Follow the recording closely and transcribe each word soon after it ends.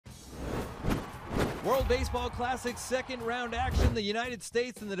World Baseball Classic second round action. The United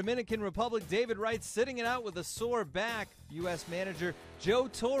States and the Dominican Republic. David Wright sitting it out with a sore back. U.S. manager Joe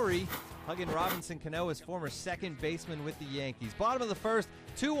Torre hugging Robinson Cano, his former second baseman with the Yankees. Bottom of the first,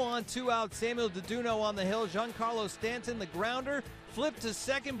 2 on, 2 out. Samuel Deduno on the hill. Giancarlo Stanton, the grounder, flipped to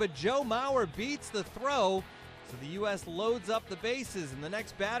second, but Joe Mauer beats the throw. So the U.S. loads up the bases. And the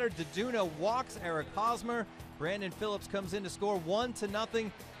next batter, Deduno walks Eric Hosmer. Brandon Phillips comes in to score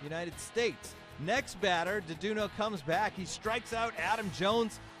 1-0 United States. Next batter, Deduno comes back. He strikes out Adam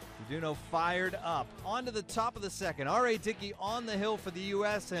Jones. Deduno fired up. On to the top of the second. R.A. Dickey on the hill for the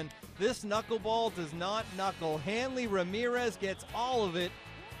U.S., and this knuckleball does not knuckle. Hanley Ramirez gets all of it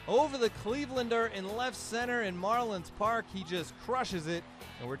over the Clevelander in left center in Marlins Park. He just crushes it,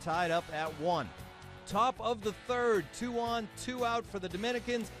 and we're tied up at 1. Top of the third, 2 on, 2 out for the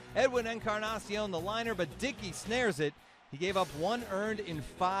Dominicans. Edwin Encarnacion the liner, but Dickey snares it. He gave up 1 earned in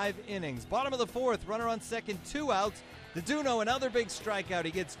 5 innings. Bottom of the fourth, runner on second, 2 outs. Deduno, another big strikeout.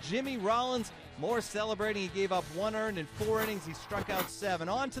 He gets Jimmy Rollins. More celebrating. He gave up 1 earned in 4 innings. He struck out 7.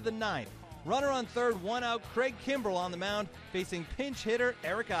 On to the ninth. Runner on third, 1 out. Craig Kimbrell on the mound, facing pinch hitter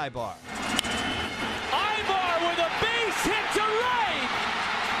Erick Aybar. Aybar with a base hit to right.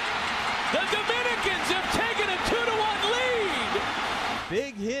 The Dominicans have taken a 2-1 lead.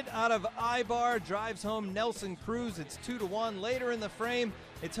 Big hit out of Aybar, drives home Nelson Cruz. It's 2-1. Later in the frame,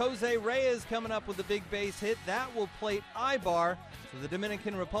 it's Jose Reyes coming up with a big base hit. That will plate Aybar. So the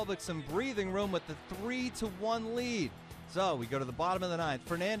Dominican Republic some breathing room with the 3-1 lead. So we go to the bottom of the ninth.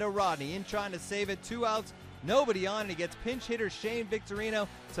 Fernando Rodney in trying to save it. 2 outs, nobody on, and he gets pinch hitter Shane Victorino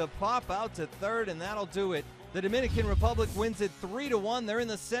to pop out to third, and that'll do it. The Dominican Republic wins it 3-1. They're in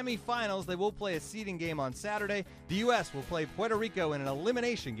the semifinals. They will play a seeding game on Saturday. The U.S. will play Puerto Rico in an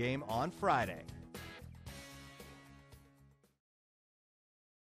elimination game on Friday.